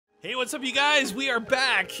Hey, what's up, you guys? We are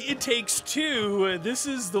back. It Takes Two. This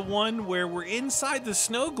is the one where we're inside the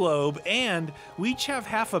snow globe, and we each have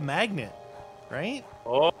half a magnet, right?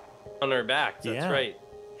 Oh, on our back. That's right.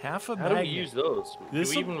 Half a How magnet. do we use those? Do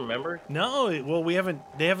we even remember? No. Well, we haven't.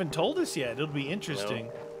 They haven't told us yet. It'll be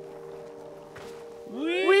interesting. No.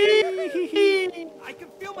 Whee! I can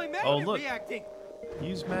feel my magnet reacting.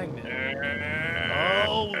 Use magnet.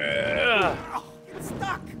 Oh, it's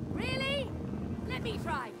stuck. Really? Let me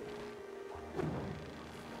try.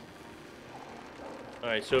 All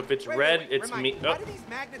right, so if it's red, it's me. How do these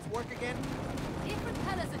magnets work again? Different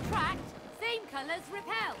colors attract, same colors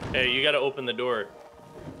repel. Hey, you got to open the door.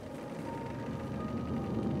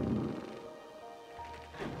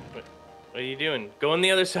 What are you doing? Go on the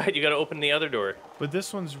other side. You got to open the other door. But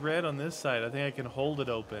this one's red on this side. I think I can hold it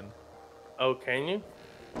open. Oh, can you?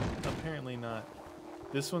 Apparently not.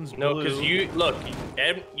 This one's blue. No, because you look.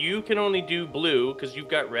 Ed, you can only do blue because you've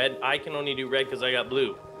got red. I can only do red because I got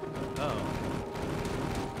blue. Oh.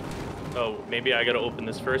 Oh, maybe I got to open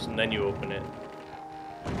this first and then you open it.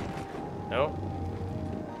 No.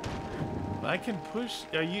 I can push.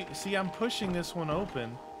 See? I'm pushing this one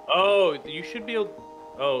open. Oh, you should be able.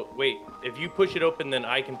 Oh, wait. If you push it open, then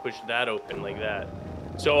I can push that open like that.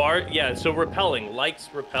 So so repelling. Likes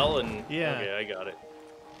repel and... Yeah. Okay, I got it.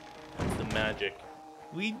 That's the magic.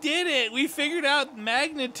 We did it! We figured out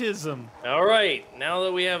magnetism. All right, now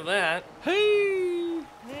that we have that... Hey!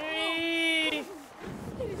 Hey!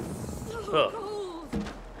 It's so cold.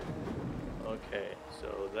 Okay,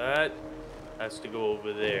 so that has to go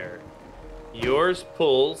over there. Yours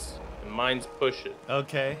pulls, and mine's pushes.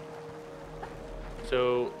 Okay.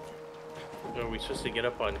 So, are we supposed to get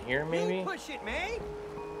up on here, maybe? You push it, May.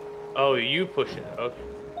 Oh, you push it. Okay.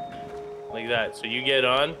 Like that. So you get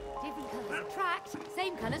on. Different colors attract,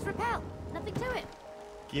 same colors repel. Nothing to it.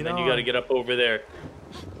 And then you got to get up over there.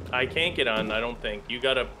 I can't get on, I don't think. You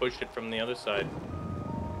got to push it from the other side.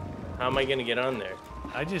 How am I going to get on there?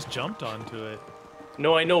 I just jumped onto it.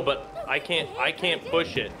 No, I know, but I can't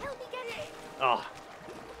push it. Help me get it. Ah.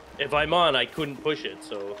 If I'm on, I couldn't push it,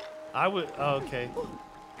 so... I would. Oh, okay.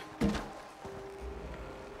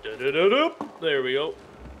 There we go.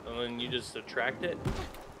 And then you just attract it.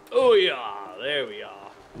 Oh, yeah. There we are.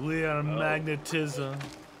 We are magnetism.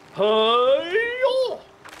 Hey-yo!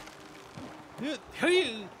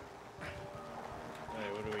 Hey!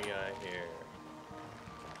 Alright, what do we got here?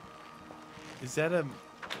 Is that a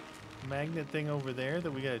magnet thing over there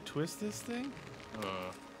that we gotta twist this thing?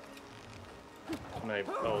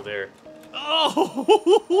 Oh, there. Oh!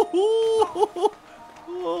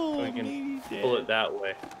 Oh, So we can pull it that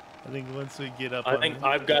way. I think once we get up I think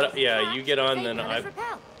I've got to, yeah, you get on, Same then colors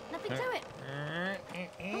repel. Nothing to it.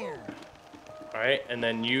 Alright, and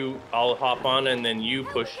then I'll hop on, and then you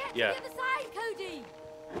push, Help me yeah. get to the other side, Cody.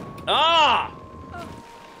 Ah!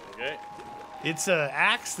 Okay. It's a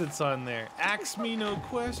axe that's on there. Ask me no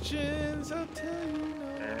questions, I'll tell you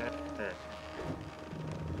no.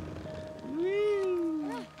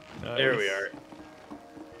 Woo. There we Nice. are.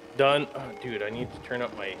 Done. Oh, dude, I need to turn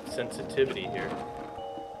up my sensitivity here.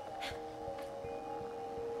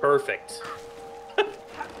 Perfect.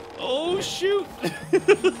 Oh shoot!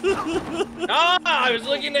 Ah! I was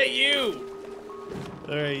looking at you!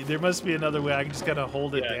 All right, there must be another way. I just gotta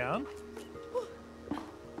hold it Yeah. down.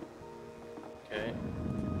 Okay.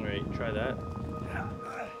 Alright, try that.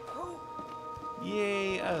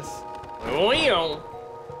 Yay, us. Oh,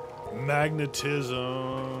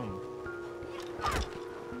 Magnetism.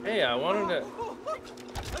 hey, I wanted to...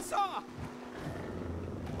 A saw.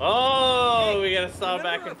 Oh, we got to saw Remember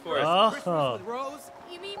back our and forth. first Christmas with Rose?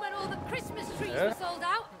 You mean when all the Christmas trees Huh? were sold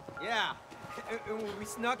out? Yeah. And when we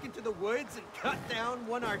snuck into the woods and cut down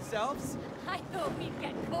one ourselves? I thought we'd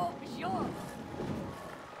get caught for sure.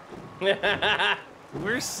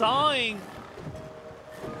 We're sawing.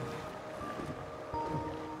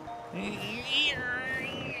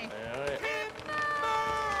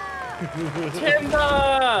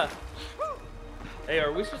 Timber! Hey,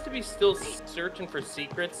 are we supposed to be still searching for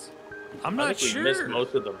secrets? I'm I not think sure. we missed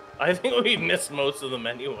most of them. I think we missed most of them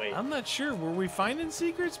anyway. I'm not sure. Were we finding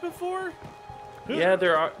secrets before? Yeah,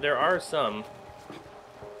 there are some.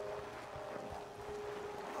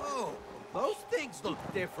 Oh, those things look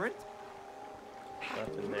different.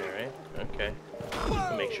 Nothing there, right? Okay.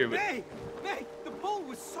 Whoa, Make sure we... May, the pull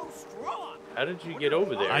was so strong. How did you get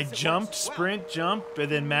over there? I jumped, sprint, jump,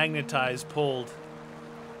 and then magnetized, pulled.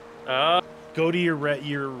 Go to your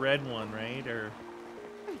red one, right? Or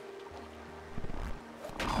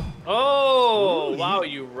oh, Ooh, wow!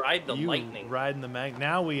 You ride the you lightning. riding the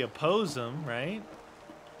Now we oppose them, right?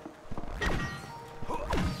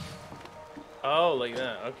 Oh, like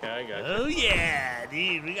that. Okay, I got you. Oh yeah,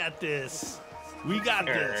 dude, we got this. We got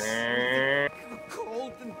this.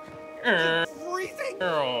 Cold and freezing.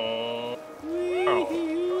 Oh.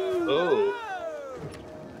 Oh.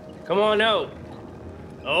 Come on out.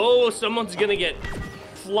 Oh, someone's gonna get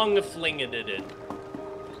flinged at it.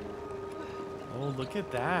 Oh, look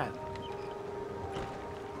at that.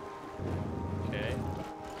 Okay.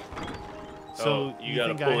 So you you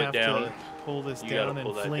gotta think pull I it have down. to pull this You down gotta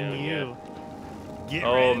pull and that fling down, you? Get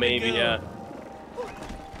Oh, ready to maybe, go. yeah.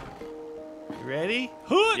 You ready?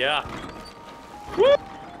 Hook! Yeah. Woo!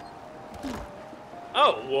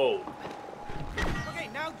 Oh, whoa. Okay,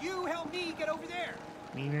 now you help me get over there.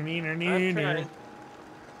 Neener, neener, I'm neener. trying.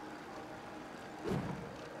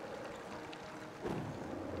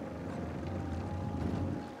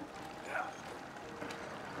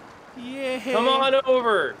 Yeah. Come on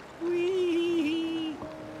over. Whee!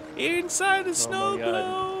 Inside the snow my God.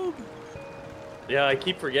 globe. Yeah, I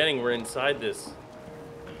keep forgetting we're inside this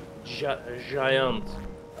giant.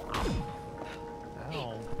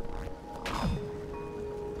 Ow.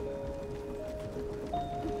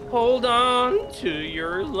 Hold on to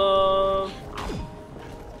your love.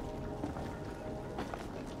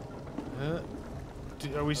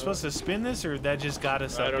 Are we supposed to spin this, or that just got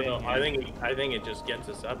us up I don't in know. here? I think it just gets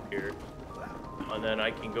us up here, and then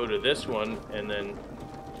I can go to this one, and then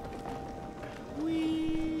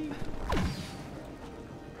Whee!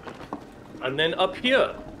 up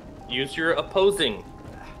here. Use your opposing.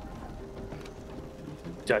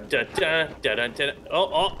 Da da da da da da.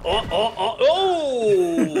 Oh!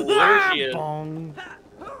 There she is. Bong.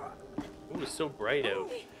 Ooh, it's so bright out.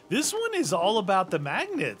 This one is all about the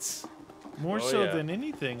magnets. More Oh, so yeah. than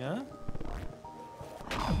anything, huh?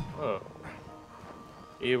 Oh.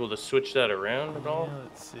 You able to switch that around at all? Yeah,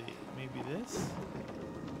 let's see. Maybe this?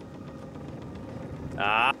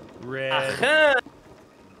 Ah. Red. Aha!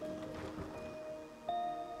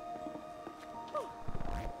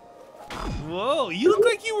 Whoa, you look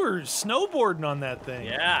like you were snowboarding on that thing.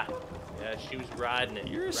 Yeah. Yeah, she was riding it.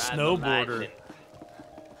 You're a riding the snowboarder. lightning.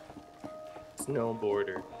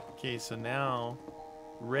 Snowboarder. Okay, so now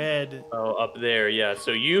red. Oh, up there, yeah.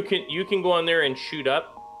 So you can go on there and shoot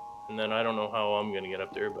up, and then I don't know how I'm gonna get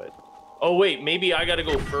up there, but oh wait, maybe I gotta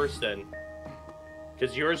go first then,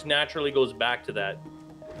 because yours naturally goes back to that.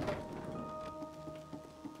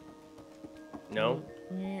 No.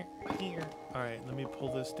 Here. All right, let me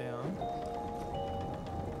pull this down.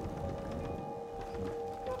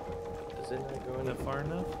 Does it not go Is in? that far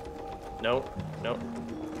enough? No, no.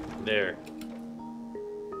 There.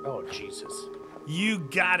 Oh Jesus. You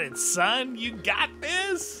got it, son. You got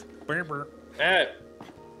this. Burr, burr. Ah.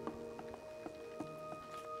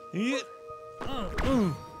 Yeah.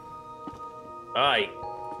 Aye.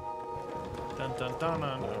 Dun, dun, dun,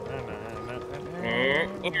 dun, dun, dun,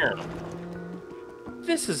 dun, dun.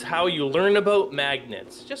 This is how you learn about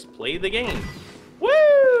magnets. Just play the game.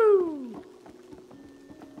 Woo!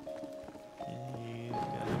 You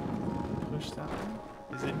gotta push that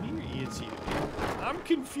one. Is it me or it's you? I'm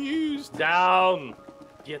confused. Down.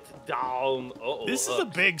 Get down. Uh-oh. This is a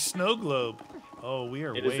big snow globe. Oh, we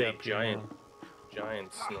are It way is a up here giant, now.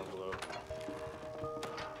 giant snow globe.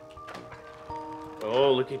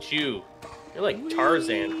 Oh, look at you. You're like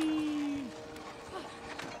Tarzan.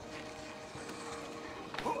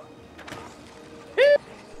 Whee!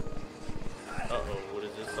 Uh-oh, what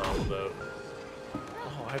is this all about?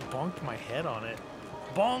 Oh, I bonked my head on it.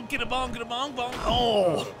 Bonk it a bonk it a bonk bonk.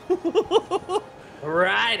 Oh!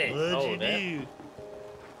 Ride it. What'd Oh, you that- do?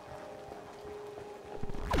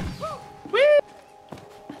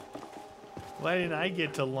 Why didn't I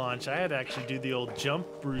get to launch? I had to actually do the old jump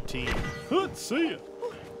routine. Let's see ya.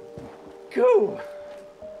 Go.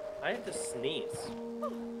 I have to sneeze.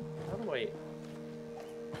 How do I?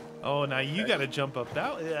 Oh, now you got to jump up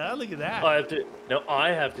that. Yeah, look at that. I have to. No, I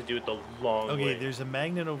have to do it the long Okay, way. there's a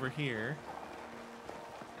magnet over here.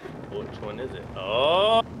 Which one is it?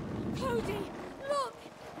 Oh. Cody, look!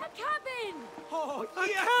 A cabin! Oh, A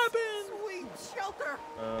yes! cabin! Sweet shelter!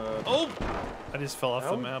 Oh! I just fell off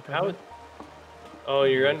the map. How? Oh,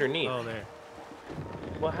 you're underneath. Oh, there.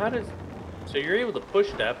 Well, how does? So you're able to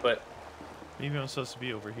push that, but Maybe I'm supposed to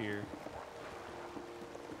be over here.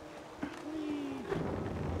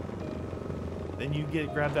 Then you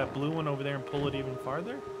grab that blue one over there and pull it even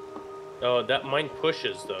farther? oh, that mine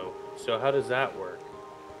pushes though. So how does that work?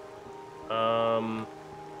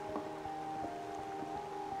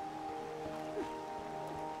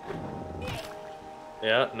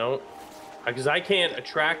 Yeah, no. Because I can't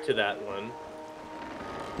attract to that one.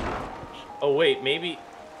 Oh, wait, maybe...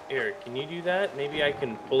 Here, can you do that? Maybe I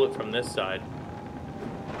can pull it from this side.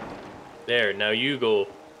 There, now you go.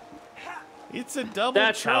 It's a double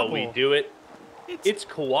That's trouble. how we do it. It's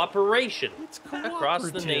cooperation. It's across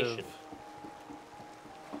the cooperative. nation.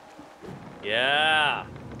 Yeah.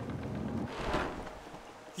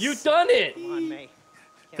 You done it. Come on, May. Can't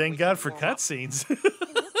Thank wait God to for warm up. cutscenes.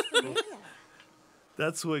 It looks familiar.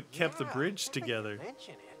 That's what kept the Yeah, bridge never together.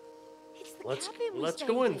 mention it. It's the Let's cabin we let's stayed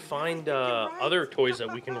go and in. find you're right. other toys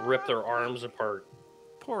that we can rip their arms apart.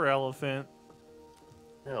 Poor elephant.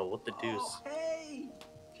 No, what the deuce? Oh, hey,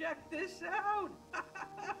 check this out.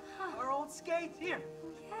 Our old skates here.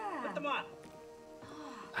 Yeah. Put them on.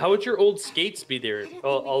 How would your old skates be there? think we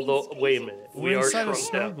Although, can wait a skate. minute, We're we are inside a shrunk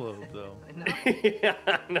snow down. globe, though. I know. Yeah,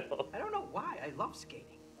 I know. I don't know why. I love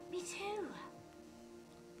skating. Me too.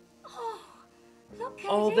 Oh, look,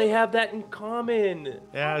 Oh, Cody. they have that in common.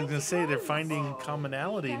 Yeah, I was gonna say they're finding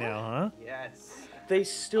commonality now, huh? Yes. They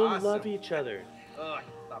still Awesome. love each other. Ugh,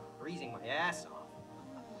 stop freezing my ass off.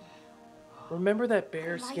 Remember that I like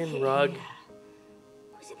bearskin it rug? here.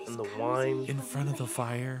 Was it this and the cozy wine. In front of the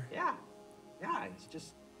fire. Yeah. Yeah, it's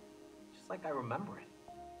just like I remember it.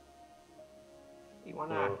 You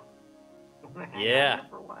wanna hang Yeah. out here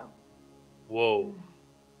for a while? Whoa.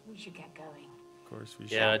 We should get going. Of course we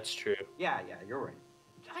should. Yeah, it's true. Yeah, you're right.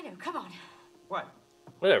 I know, come on. What?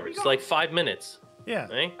 Whatever, it's like 5 minutes. Yeah.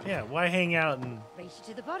 Eh? Yeah. Why hang out and Race you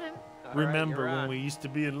to the bottom. All right, remember you're when on. we used to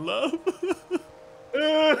be in love?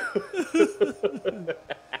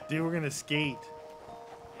 Dude, we're gonna skate.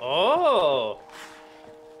 Oh.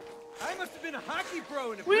 I must have been a hockey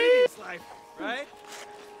pro in a Whee! previous life, right?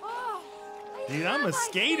 Oh, I Dude, I'm a love ice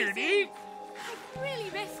skater, skating. dude. I really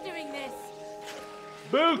miss doing this.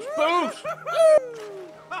 Boost, boost.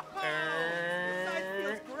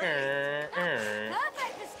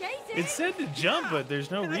 Perfect for skating. It said to jump, but there's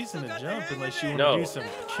no And I reason still to got the jump hang unless of you it. want to No. do some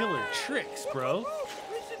killer tricks, bro. We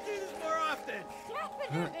should do this more often.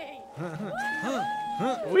 Definitely.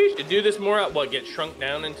 We should do this more at what? Get shrunk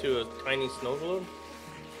down into a tiny snow globe?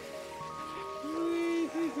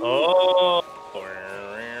 Oh.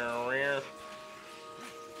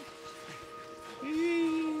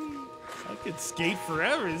 I could skate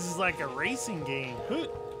forever. This is like a racing game. Hoot,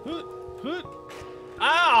 hoot, hoot.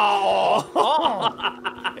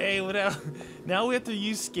 Ow! Hey, what else? Now we have to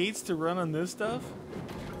use skates to run on this stuff?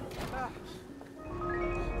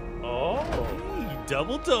 Oh. Hey,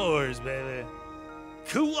 double doors, baby.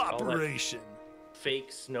 Cooperation.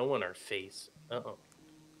 Fake snow on our face. Uh-oh.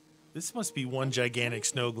 This must be one gigantic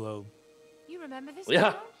snow globe. You remember this? Yeah.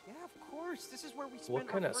 John? Yeah, of course. This is where we spent What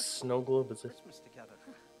kind our of first snow globe is it? Christmas together.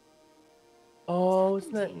 Oh,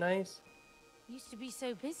 isn't that nice? Used to be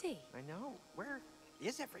so busy. I know. Where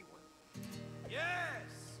is everyone?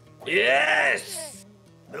 Yes. Yes!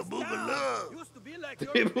 The boogaloo. Used to be like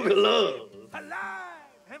People love. alive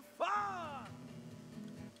and fun.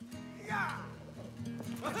 Yeah.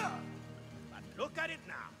 But look at it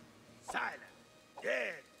now. Silent,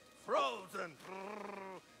 dead, frozen.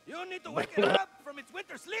 You need to wake it up from its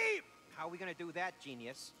winter sleep. How are we gonna do that,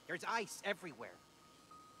 genius? There's ice everywhere.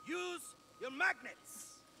 Use your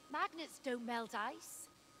magnets. Magnets don't melt ice.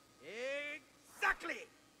 Exactly.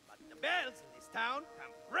 But the bells in this town can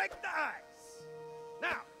break the ice.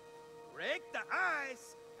 Now, break the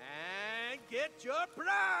ice and get your prize.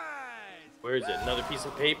 Where is it? Another piece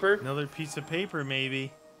of paper? Another piece of paper,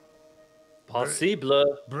 maybe.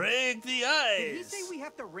 Possible. Break the Did he ice. say we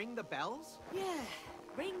have to ring the bells? Yeah.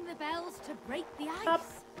 Ring the bells to break the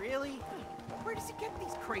ice. Really? Where does he get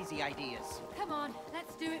these crazy ideas? Come on,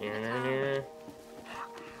 let's do it for the town.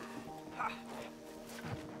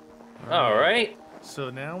 All right. So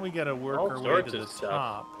now we gotta work All our way sorts to the of stuff.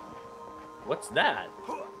 top. What's that?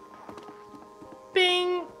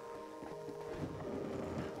 Bing!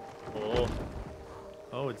 Oh,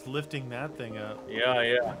 Oh, it's lifting that thing up. yeah,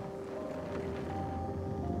 yeah.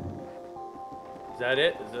 Is that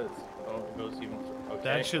it? Is it? Oh, it goes even. Okay.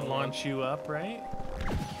 That should hold on. launch you up, right?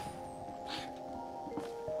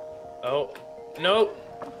 Oh, nope.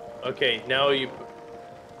 Okay, now you.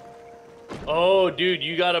 Oh, dude,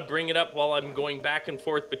 you gotta bring it up while I'm going back and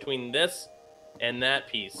forth between this and that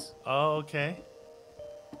piece. Oh, okay.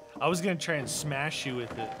 I was gonna try and smash you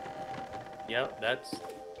with it. Yep, that's.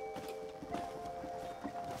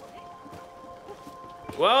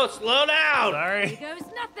 Well, slow down. Sorry. Here goes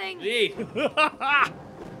nothing. Ready?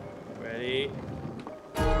 Ready?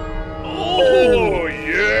 Oh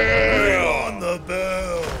yeah! On the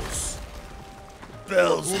bells.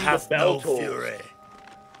 Bells Whom the have bell no tolls. fury.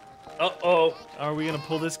 Uh-oh. Are we gonna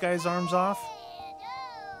pull this guy's arms off?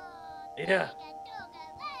 Yeah.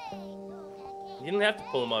 You didn't have to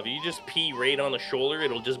pull him off. You just pee right on the shoulder.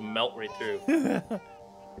 It'll just melt right through.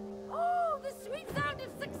 Oh, the sweet sound of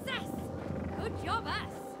success.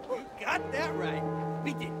 got that right.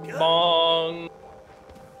 We did good. Bong.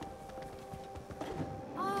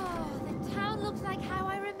 Oh, the town looks like how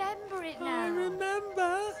I remember it now. I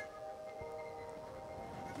remember.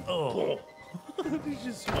 Oh. He's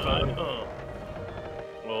just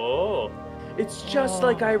Oh, it's just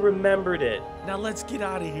like I remembered it. Now let's get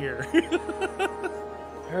out of here.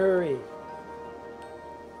 Hurry.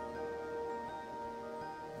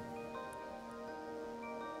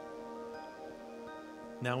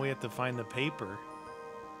 Now we have to find the paper.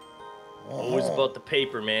 Always about the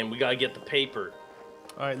paper, man. We gotta get the paper.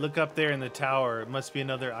 All right, look up there in the tower. It must be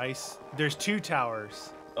another ice. There's 2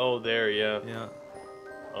 towers. Oh, there, yeah. Yeah.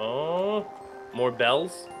 Oh, more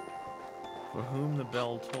bells? For whom the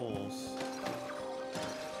bell tolls.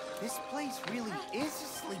 This place really is a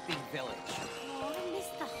sleeping village. Oh, I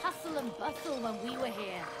missed the hustle and bustle when we were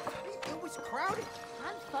here. It was crowded.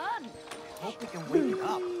 And fun. Hope we can wake it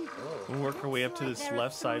up. We'll work our way up to this There are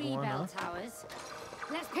left side 3 one, bell huh? towers.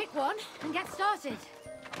 Let's pick one and get started.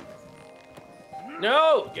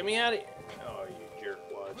 No! Get me out of here. Oh, you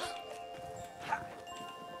jerkwads.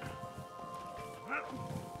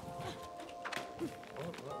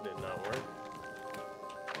 That did not work.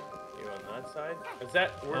 You on that side? Is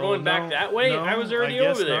that... We're going back that way? No, I was already I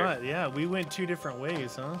guess over there. Not. Yeah, we went 2 different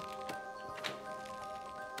ways, huh?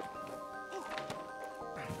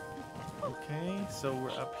 Okay, so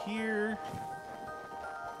we're up here.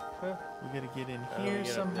 Huh? We gotta get in we here get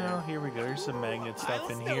up somehow. there. Here we go. There's some magnet stuff Pile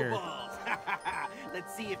in of here. snowballs.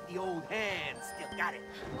 Let's see if the old hand still got it.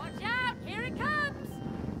 Watch out, here it comes.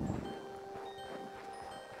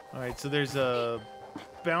 All right, so there's a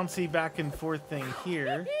bouncy back and forth thing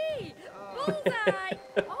here. Yippee! Bullseye!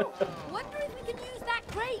 Oh, wonder if we can use that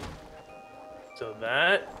crate. So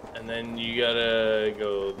that, and then you gotta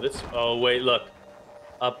go this... Oh, wait, look.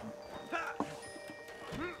 Up.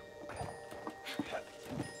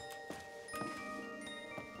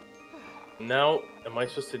 Now, am I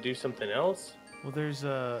supposed to do something else? Well, there's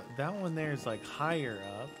that one there is like higher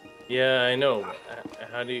up. Yeah, I know.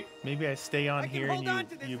 How do you... Maybe I stay on I can here and hold on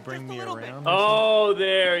to this you bring just a me little bit. around. or Oh,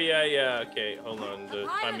 there. Yeah, yeah. Okay, hold on. The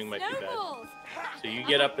Pile timing of might be bad. snowballs. So you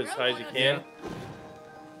get up as high as you can. something?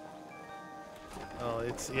 Oh,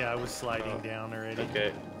 it's I was sliding down already.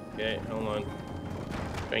 Okay. Okay, hold on.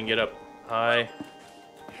 Try and get up high.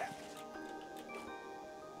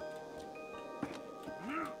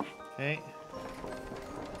 Okay.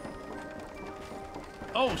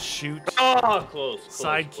 Oh shoot! Oh, close.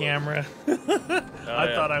 Side close. camera. I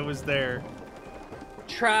yeah. thought I was there.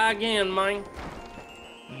 Try again, mine.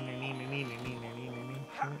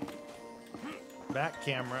 Back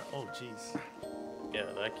camera. Oh jeez. Yeah,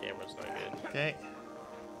 that camera's not good. Okay.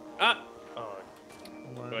 Ah! Oh,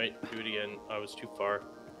 Hold on. wait. Do it again. I was too far.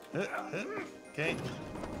 Okay.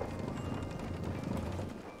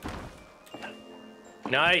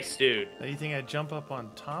 Nice, dude. Do you think I'd jump up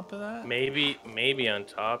on top of that? Maybe on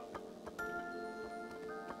top.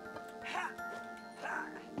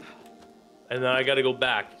 And then I gotta go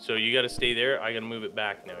back. So you gotta stay there. I gotta move it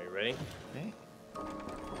back now. You ready? Okay.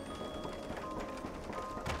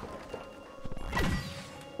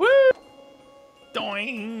 Woo!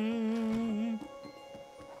 Doing.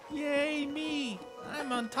 Yay me!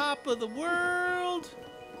 I'm on top of the world.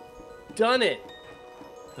 Done it.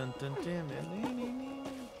 Dun, dun, dun, dun, dun, dun.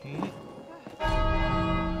 Okay.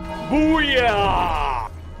 Booyah!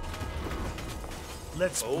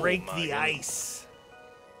 Let's Oh break my the goodness. ice.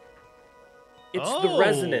 It's Oh, the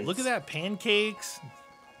resonance. Look at that. Pancakes.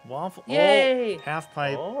 Waffle. Yay! Oh, half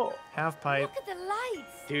pipe. Oh, Half pipe. Look at the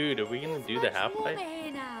lights. dude, are we gonna It's do the much half warmer pipe?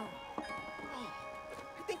 here now. I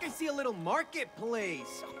think I see a little marketplace.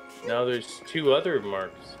 So cute. Now there's 2 other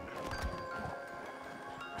marks.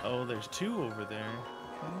 Oh, there's 2 over there.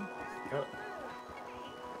 Okay. Oh,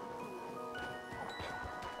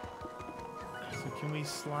 So can we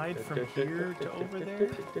slide from here to over there?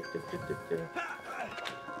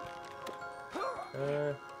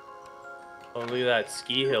 Oh, look at that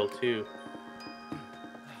ski hill too.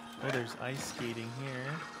 Oh, there's ice skating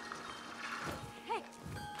here. Hey,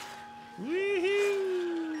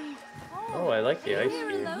 Woohoo! Oh, I like the ice here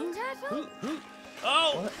skating. alone, Turtle?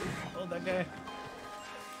 Oh! What? Oh, that guy.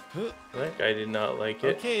 That guy did not like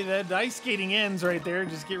it. Okay, that ice skating ends right there.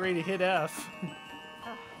 Just get ready to hit F.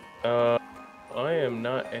 I am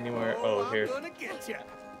not anywhere. Oh, here. I'm gonna get ya.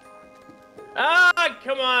 Ah,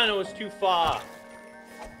 come on, it was too far.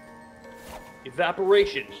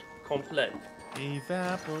 Evaporation complete.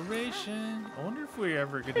 Evaporation. I wonder if we're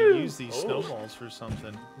ever going to use these Oh. snowballs for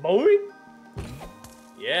something. Boy?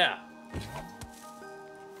 Yeah.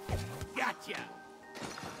 Gotcha.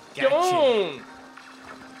 Gotcha. Don't.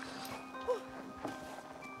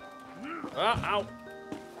 Ow.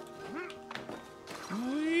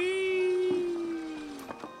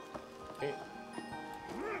 Okay.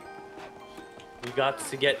 We got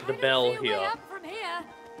to get the bell I don't see a way here. up from here.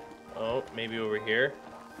 Oh, maybe over here.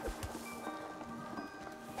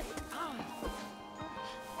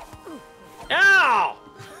 Ow!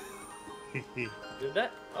 Did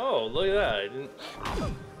that? Oh, look at that. I didn't.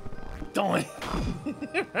 Don't.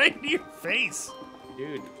 Right in your face.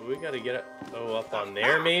 Dude, we gotta get it. Oh, up on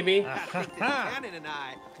there, maybe? I think that Cannon and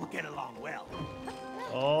I will get along well.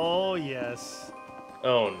 Oh, yes.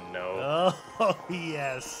 Oh, no. Oh,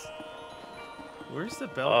 yes. Where's the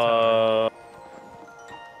bell tower?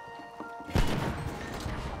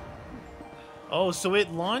 Oh, so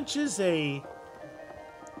it launches a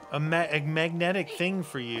magnetic thing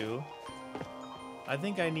for you. I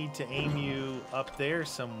think I need to aim you up there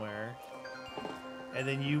somewhere, and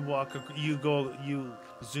then you you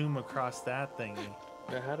zoom across that thingy.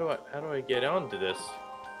 Now, how do I get onto this?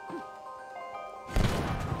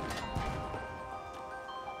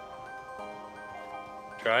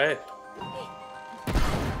 Try it.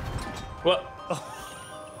 What?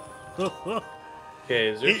 Okay,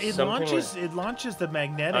 is there It something launches. like... It launches the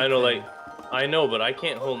magnetic. I know, thing. I know, but I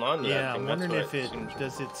can't hold on to that Yeah, thing. I'm That's wondering what if it seems-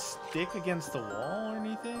 does it stick against the wall or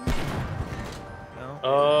anything. No.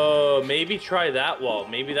 Oh, maybe try that wall.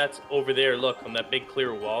 Maybe that's over there. Look, on that big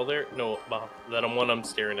clear wall there. No, that one I'm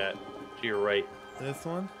staring at. To your right. This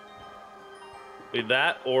one. With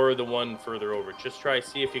that or the one further over. Just try,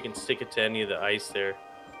 see if you can stick it to any of the ice there.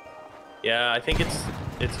 Yeah, I think it's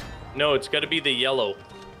no, it's got to be the yellow,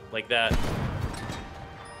 like that.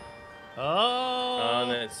 Oh.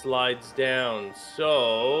 And then it slides down.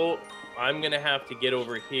 So I'm gonna have to get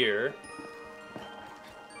over here,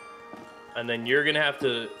 and then you're gonna have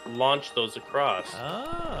to launch those across.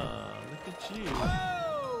 Ah, look at you.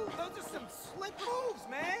 Whoa! Those are some slick moves,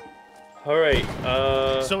 man. All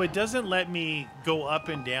right. So it doesn't let me go up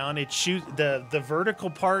and down. It shoots the vertical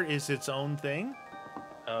part is its own thing,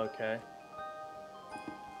 Okay.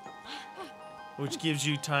 which gives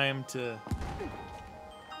you time to.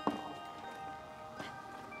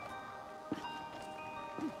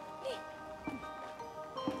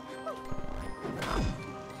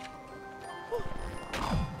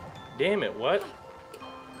 Damn it! What?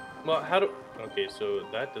 Well, how do? Okay, so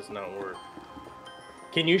that does not work.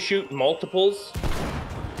 Can you shoot multiples?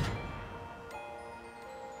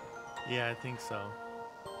 Yeah, I think so.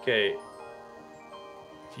 Okay.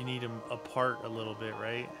 You need them apart a little bit,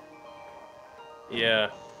 right? Yeah.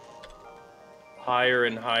 Higher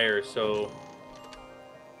and higher. So,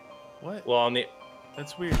 What? well, on the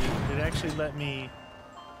That's weird. It actually let me.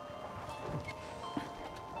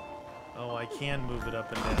 Oh, I can move it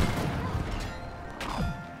up and down.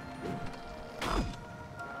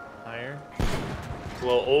 Higher.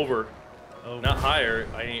 well over, Over. not higher.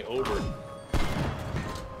 I need over.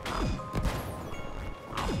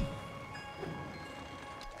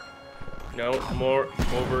 No, more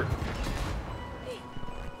over.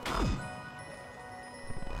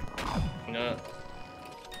 No.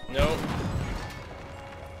 No.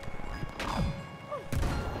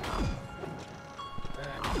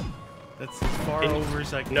 That's as far Can you- over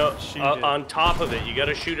as I can No, shoot it. on top of it. You got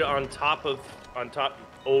to shoot it on top,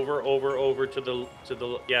 over to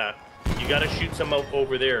the, yeah. You got to shoot some up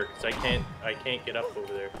over there, because I can't get up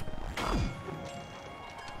over there.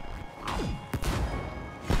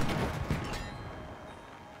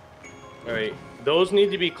 All right, those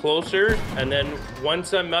need to be closer, and then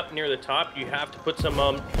once I'm up near the top, you have to put some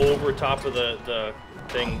over top of the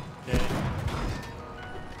thing. Okay.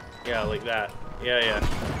 Yeah, like that. Yeah.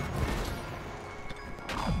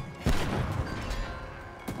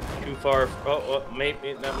 Too far. Oh,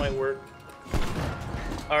 maybe that might work.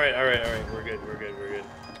 All right. We're good.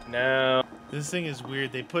 Now. This thing is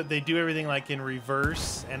weird. They do everything like in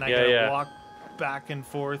reverse, and I Yeah, gotta yeah. walk back and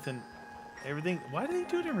forth and everything. Why do they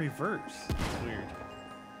do it in reverse? It's weird.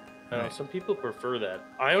 I don't know, some people prefer that.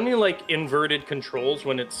 I only like inverted controls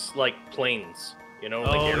when it's like planes, you know,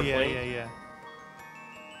 like Oh airplane. yeah.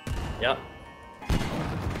 Yep.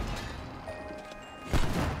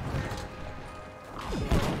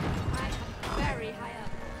 I'm very high up.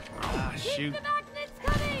 Ah, Keep shoot. the magnets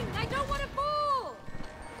coming! I don't want to fall!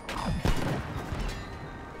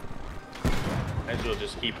 Might as well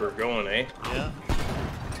just keep her going, eh? Yeah.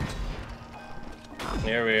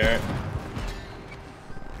 There we are.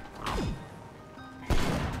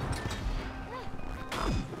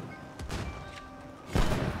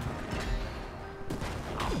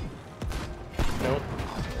 Nope.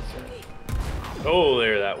 Oh,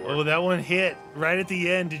 there, that worked. Oh, that one hit right at the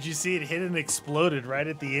end. Did you see it hit and exploded right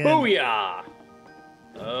at the end? Booyah!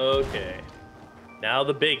 Okay. Now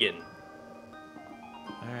the biggin.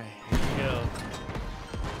 All right, here we go.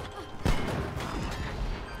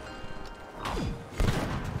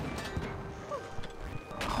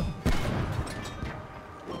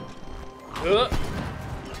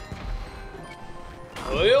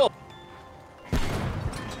 Oh,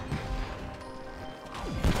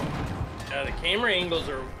 yeah, the camera angles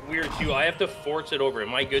are weird too. I have to force it over.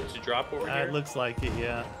 Am I good to drop over here? It looks like it,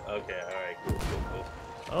 yeah. Okay, alright, cool.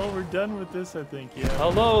 Oh, we're done with this, I think, yeah.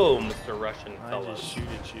 Hello, Mr. Russian I fella. just shoot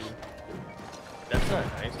at you. That's not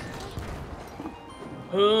nice.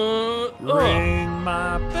 Ring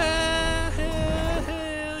my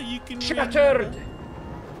bell, you can Shattered!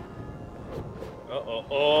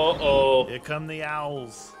 Uh-oh. Here come the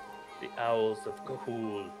owls. The owls of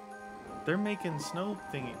Cahul. They're making snow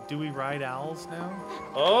thingy. Do we ride owls now?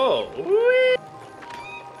 Oh, whee!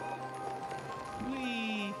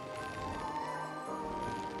 Whee!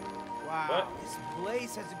 Wow, What? this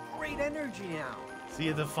place has great energy now. So you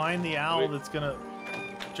have to find the owl Wait. that's gonna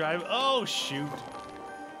drive. Oh, shoot.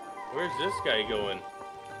 Where's this guy going?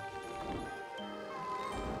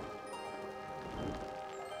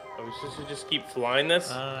 Are we supposed to just keep flying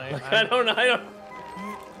this? I don't know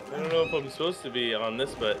if I'm supposed to be on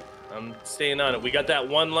this, but I'm staying on it. We got that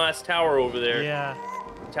one last tower over there. Yeah.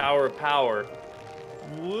 Tower of Power.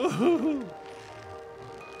 Woo!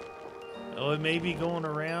 Oh, it may be going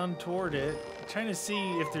around toward it. I'm trying to see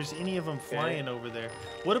if there's any of them flying over there.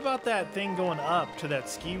 What about that thing going up to that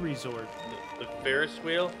ski resort? The Ferris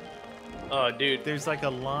wheel? Oh, dude. There's like a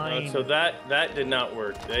line. So that did not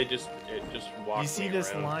work. It just walked. You see me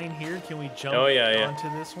this around. line here? Can we jump yeah. onto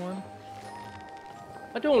this one?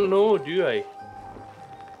 I don't know, do I?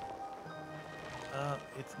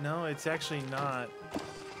 It's actually not.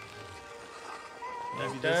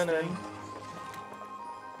 Maybe this Dun-dun. thing.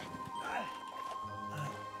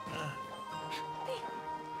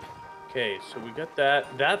 Okay, so we got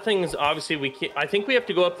that. That thing's obviously we can't. I think we have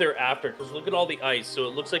to go up there after because look at all the ice. So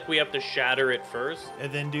it looks like we have to shatter it first.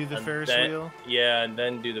 And then do the and Ferris then- wheel. Yeah, and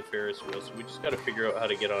then do the Ferris wheel. So we just got to figure out how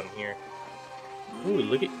to get on here. Ooh,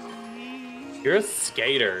 look at. You're a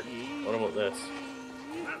skater. What about this?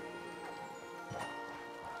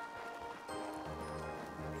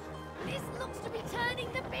 This looks to be turning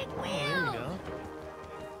the big Oh, there we wheel. go.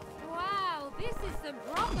 Wow, this is some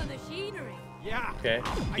proper machinery. Yeah. Okay,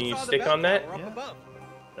 I can you saw the stick bell on that? tower up Yeah. above.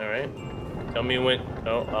 All right. Tell me when.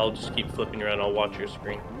 Oh, I'll just keep flipping around. I'll watch your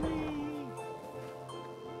screen.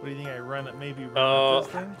 What do you think? I run it? Maybe run up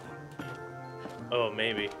this thing? Oh,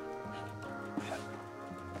 maybe.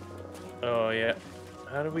 Oh, yeah.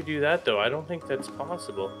 How do we do that, though? I don't think that's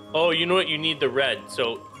possible. Oh, you know what? You need the red.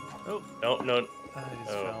 So, Oh, no. I just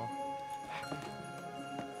Oh. fell.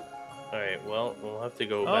 All right. Well, we'll have to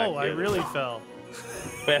go back. Oh, I the other really way. fell.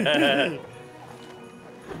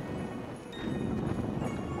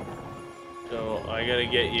 So I gotta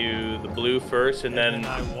get you the blue first, and then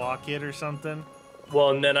I walk it or something. well,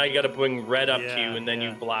 and then I gotta bring red up to Yeah, you, and then yeah.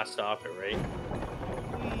 you blast off it, right?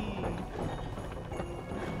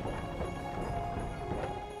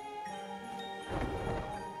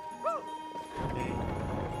 Okay.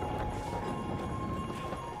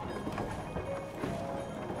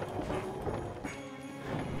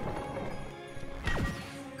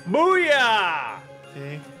 Booyah!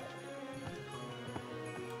 Okay.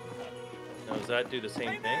 Now, does that do the same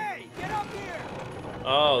Hey, thing? May, get up here!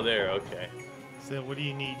 Oh, there. Okay. So what do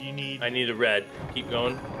you need? You need. I need a red. Keep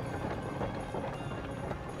going.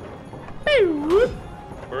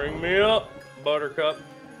 Bring me up, Buttercup.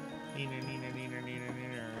 Neener, neener, neener, neener,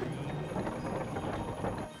 neener.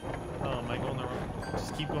 Oh, am I going the wrong?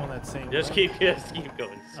 Just keep going that same Just way. keep going. Just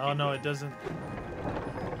Oh keep no, going. it doesn't.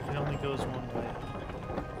 It only goes one way.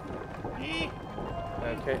 Eek.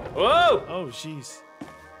 Okay. Whoa! Oh, jeez.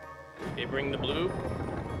 Okay, bring the blue.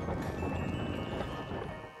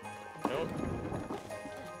 Nope.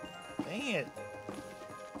 Dang it.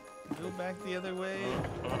 Go back the other way.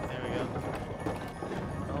 There we go.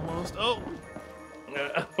 Almost. Oh!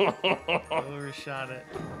 Overshot it.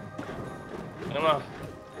 Come on.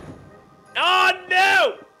 Oh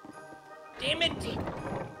no! Damn it! Alright, All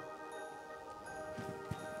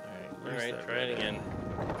where's right, that try red it at? again.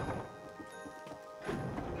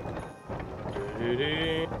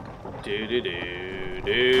 Do-do-do, do-do-do,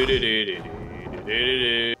 do-do-do,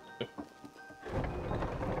 do-do-do.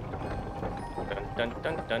 Dun, dun,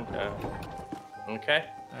 dun, dun, dun. Okay.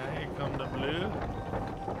 Alright, here come the blue.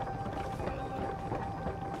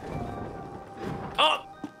 Oh!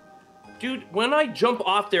 Dude, when I jump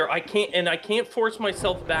off there, I can't force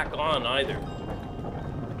myself back on either.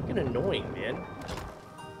 Fucking annoying, man.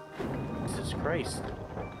 Jesus Christ.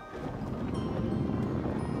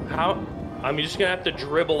 How? I'm just gonna have to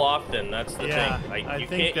dribble off then. That's the thing. You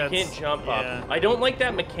can't jump off. I don't like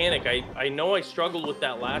that mechanic. I know I struggled with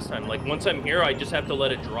that last time. Like once I'm here, I just have to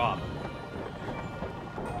let it drop.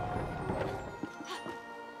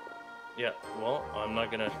 Yeah. Well, I'm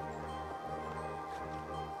not gonna.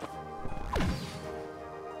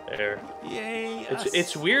 There. Yay!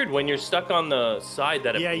 It's weird when you're stuck on the side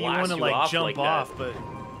that it blasts you want to like off jump like off, that. but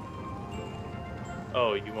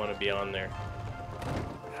oh, you want to be on there.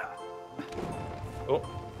 Oh.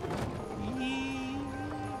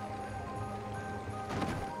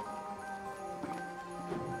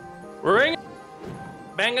 Ring!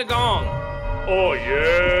 Bang a gong! Oh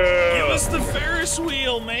yeah! Give us the Ferris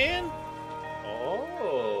wheel, man!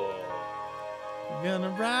 Oh. You're gonna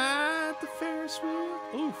ride the Ferris wheel?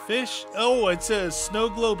 Ooh, fish. Oh, it's a snow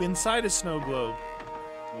globe inside a snow globe.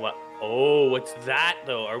 What? Oh, what's that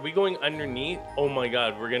though? Are we going underneath? Oh my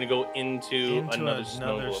god, we're gonna go into another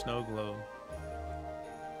snow globe.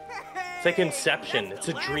 It's like Inception. It's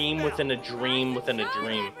a dream within a dream within a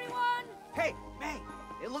dream. Hey, May,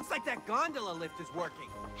 it looks like that gondola lift is working.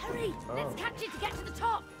 Hurry, let's catch it to get to the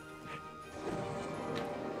top.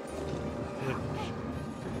 I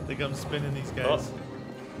think I'm spinning these guys.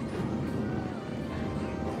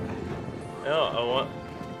 Oh, I want...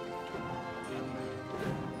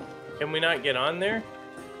 Can we not get on there?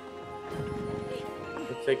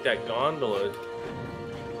 Let's take that gondola.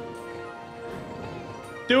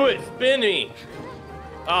 Do it! Spin me!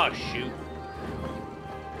 Oh, shoot.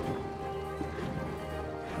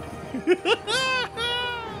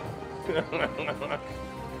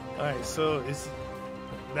 Alright, so is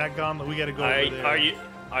that gondola? We gotta go over there.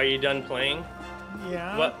 Are you done playing?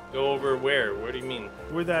 Yeah. What? Go over where? What do you mean?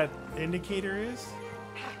 Where that indicator is?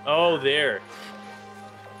 Oh, there.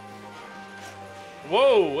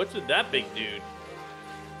 Whoa, what's with that big dude?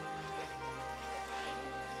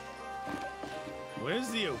 Where's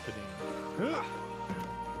the opening?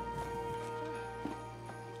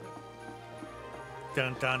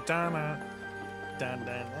 Dun dun dun dun dun dun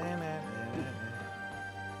dun dun.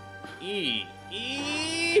 E.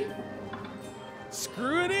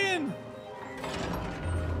 Screw it in.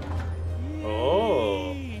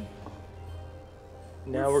 Oh.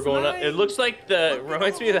 Now we're going up. It looks like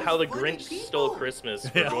reminds me of how the Grinch stole Christmas.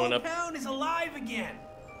 We're going up. Town is alive again.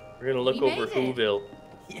 We're gonna look over Whoville.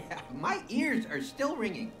 Yeah, my ears are still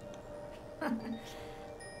ringing.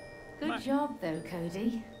 Good job, though,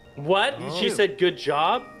 Cody. What? Oh. She said good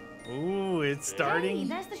job? Ooh, it's starting. Hey,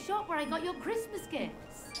 there's the shop where I got your Christmas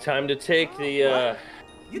gifts. It's time to take the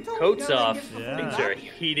coats off. Things are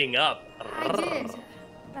Yeah. heating up. I did,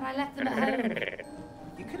 but I left them at home.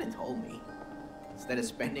 You could have told me. Instead of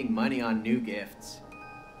spending money on new gifts.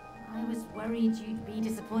 I was worried you'd be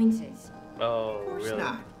disappointed. Oh, Of course really?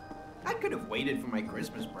 not. I could have waited for my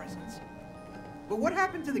Christmas presents. But what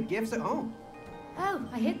happened to the gifts at home? Oh,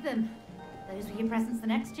 I hid them. Those were your presents the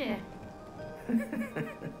next year.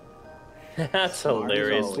 That's Smart as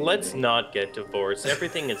hilarious. always, Let's Nick. not get divorced.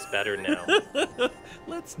 Everything is better now.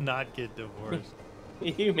 Let's not get divorced.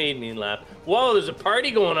 You made me laugh. Whoa, there's a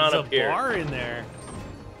party going on There's up a here. bar in there.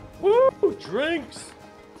 Woo, drinks.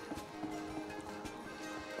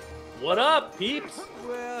 What up, peeps?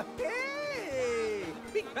 Well, hey,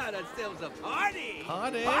 we got ourselves a party.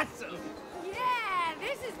 Party. Awesome. Yeah,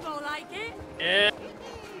 this is more like it. Yeah.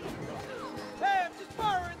 Hey, I'm just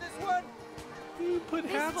borrowing this one. You put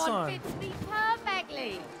This hats one on. fits me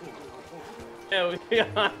perfectly. Yeah, we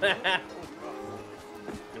got that.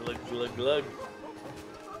 Glug, glug, glug.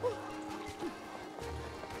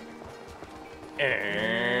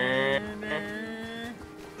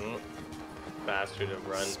 Faster to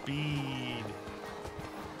run. Speed.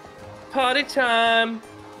 Party time.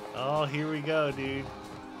 Oh, here we go, dude.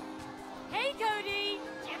 Hey, Cody,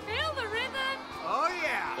 you feel the rhythm? Oh,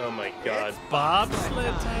 yeah. Oh my god.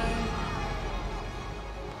 Bobsled time.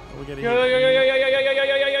 We gotta Yo, yo, yo, yo, get. yo, yo, yo, yo, yo, yo,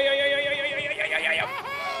 yo, yo, yo, yo, yo, yo, yo, yo, yo.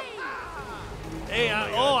 Hey! Hey,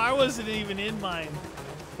 I wasn't even in mine.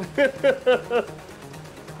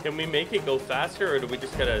 Can we make it go faster, or do we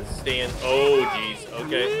just gotta stay in? Oh, jeez.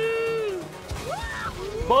 Okay.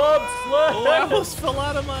 Bobsled. Oh, I almost fell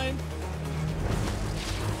out of mine.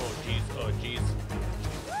 Oh, jeez. Oh, jeez.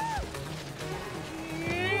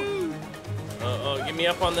 Oh, give me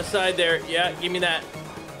up on the side there. Yeah, give me that.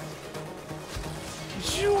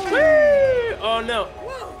 Whee! Oh no.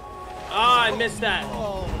 Ah, I missed that.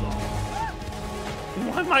 Oh.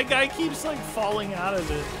 Why my guy keeps like falling out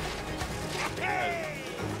of it?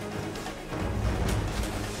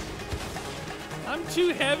 I'm too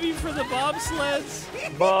heavy for the bobsleds.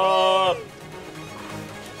 Bob.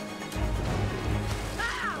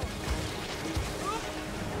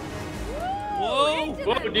 Into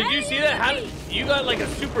Whoa, the did you see that? How did, beast. you got like a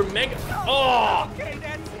super mega. Oh! Okay,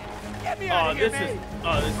 that's it. Get me Oh, out of here, this is. mate.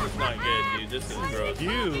 Oh, this is not good, dude. This is gross.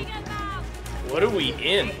 You. What are we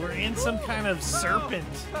in? We're in some kind of serpent.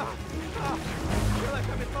 I feel like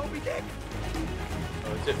I'm in Moby Dick.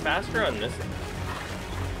 Oh, is it faster on this?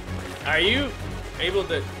 Are you able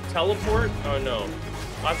to teleport? Oh no.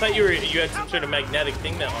 I thought you had some sort of magnetic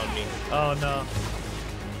thing that on me. Oh no.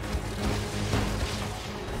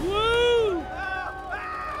 Woo!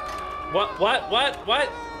 What?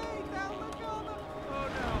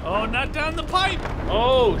 Oh, not down the pipe.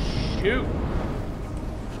 Oh shoot.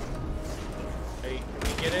 Hey,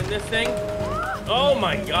 can we get in this thing? Oh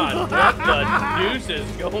my god, what the deuce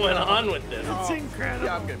is going on with this? It's incredible.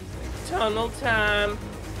 Yeah, I'm gonna Tunnel time.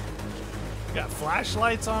 Got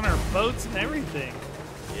flashlights on our boats and everything.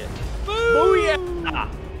 Yeah. Booyah!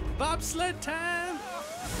 Bobsled time.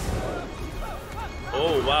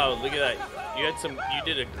 Oh wow, look at that. You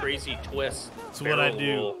did a crazy twist. That's what I barrel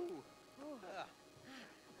do. roll.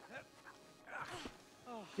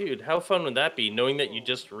 Dude, how fun would that be, knowing that you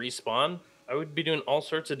just respawn? I would be doing all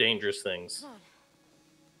sorts of dangerous things.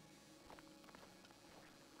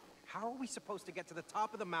 How are we supposed to get to the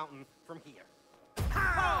top of the mountain from here?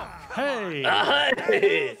 Hey.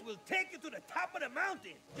 Hey. We'll take you to the top of the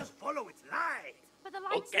mountain. Just follow its light. But the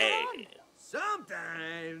light's Okay. still on.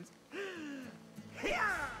 Sometimes.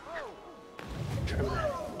 Yeah.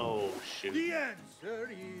 Oh shoot. The answer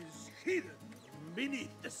is hidden beneath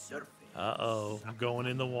the surface. Uh-oh. I'm going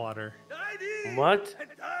in the water. Dive in What? and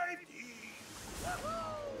dive deep.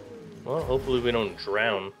 Well, hopefully we don't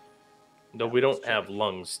drown. Though we don't have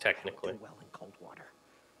lungs, technically. Well in cold water.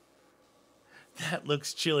 That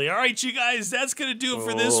looks chilly. All right, you guys, that's going to do it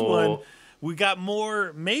for this one. We got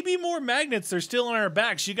more, maybe more magnets. They're still on our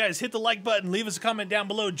backs. You guys hit the like button. Leave us a comment down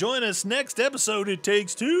below. Join us next episode. It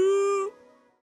Takes Two.